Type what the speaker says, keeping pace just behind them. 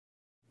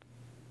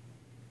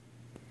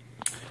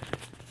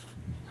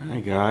Hi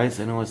guys,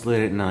 I know it's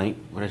late at night,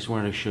 but I just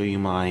wanted to show you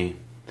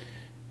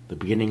the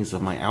beginnings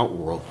of my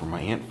outworld for my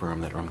ant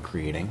farm that I'm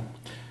creating.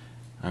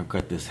 I've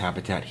got this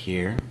habitat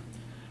here,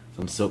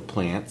 some silk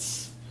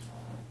plants,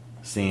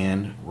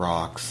 sand,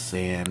 rocks,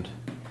 sand,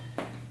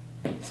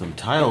 some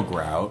tile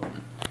grout.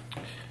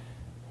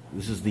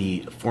 This is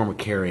the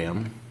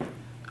formicarium.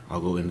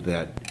 I'll go into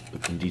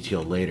that in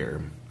detail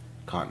later.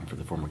 Cotton for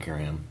the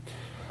formicarium.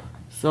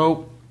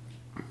 So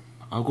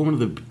I'll go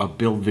into a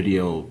build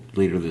video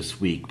later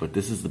this week, but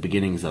this is the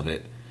beginnings of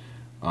it.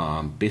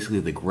 Basically,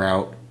 the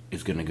grout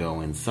is going to go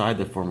inside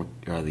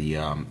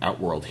the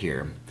outworld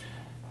here.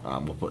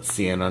 We'll put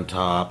sand on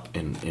top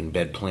and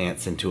embed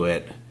plants into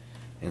it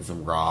and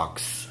some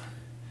rocks,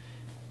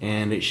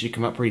 and it should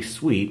come out pretty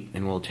sweet.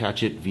 And we'll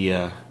attach it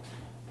via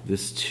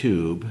this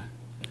tube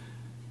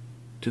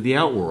to the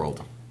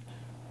outworld.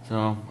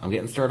 So I'm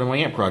getting started on my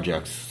ant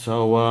projects.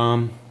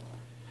 So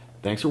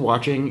thanks for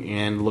watching,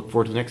 and look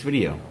forward to the next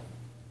video.